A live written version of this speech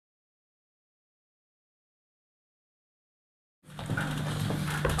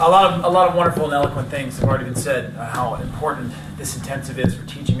a lot of wonderful and eloquent things have already been said. How important this intensive is for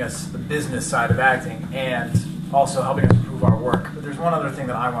teaching us the business side of acting and also helping us improve our work. But there's one other thing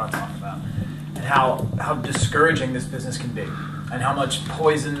that I want to talk about, and how discouraging this business can be, and how much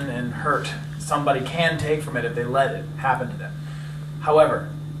poison and hurt somebody can take from it if they let it happen to them. However,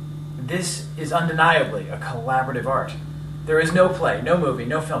 this is undeniably a collaborative art. There is no play, no movie,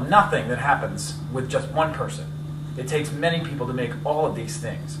 no film, nothing that happens with just one person. It takes many people to make all of these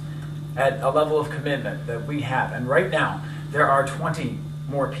things at a level of commitment that we have. And right now, there are 20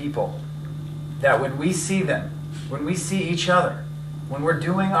 more people that when we see them, when we see each other, when we're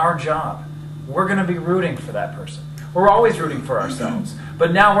doing our job, we're going to be rooting for that person. We're always rooting for ourselves.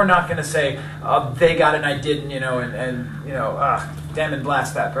 But now we're not going to say, they got it and I didn't, damn and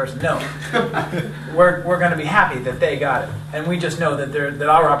blast that person. No. We're going to be happy that they got it. And we just know that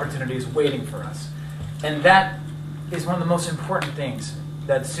our opportunity is waiting for us. And that is one of the most important things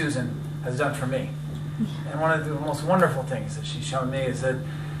that Susan has done for me. And one of the most wonderful things that she's shown me is that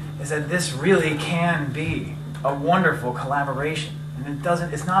this really can be a wonderful collaboration. And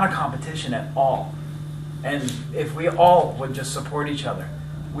it's not a competition at all. And if we all would just support each other,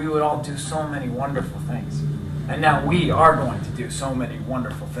 we would all do so many wonderful things. And now we are going to do so many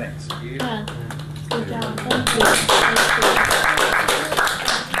wonderful things. Yeah. Good job. Thank you.